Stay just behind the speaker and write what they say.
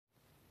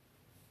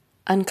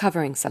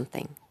Uncovering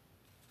something.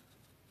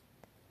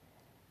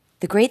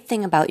 The great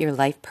thing about your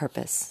life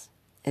purpose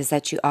is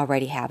that you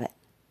already have it.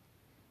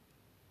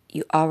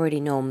 You already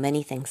know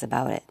many things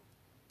about it.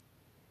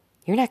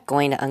 You're not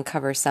going to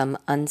uncover some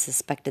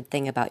unsuspected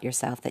thing about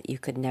yourself that you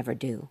could never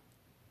do.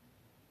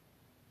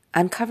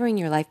 Uncovering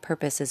your life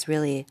purpose is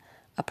really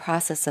a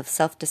process of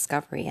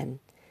self-discovery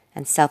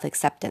and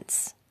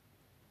self-acceptance.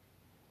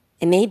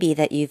 It may be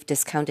that you've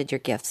discounted your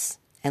gifts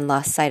and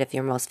lost sight of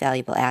your most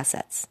valuable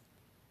assets.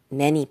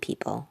 Many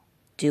people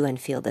do and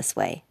feel this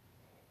way.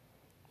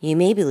 You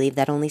may believe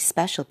that only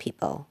special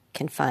people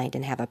can find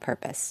and have a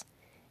purpose,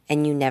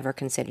 and you never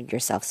considered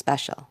yourself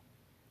special.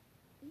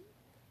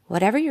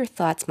 Whatever your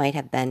thoughts might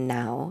have been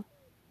now,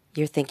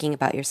 you're thinking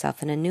about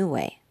yourself in a new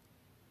way.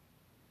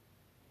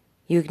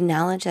 You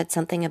acknowledge that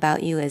something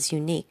about you is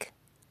unique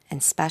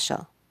and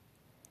special.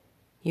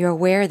 You're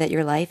aware that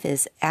your life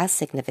is as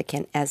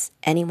significant as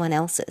anyone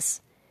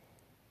else's,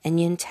 and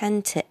you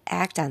intend to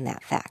act on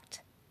that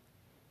fact.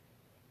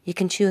 You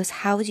can choose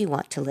how you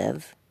want to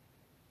live,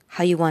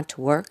 how you want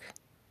to work,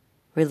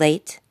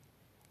 relate,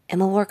 and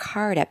will work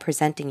hard at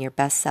presenting your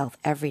best self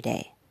every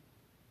day.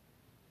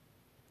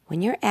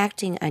 When you're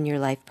acting on your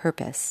life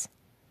purpose,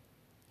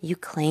 you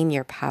claim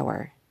your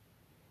power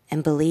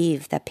and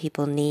believe that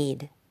people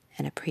need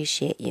and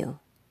appreciate you.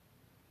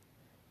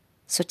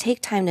 So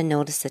take time to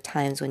notice the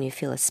times when you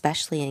feel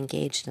especially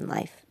engaged in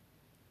life.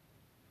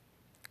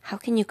 How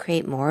can you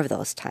create more of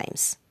those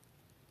times?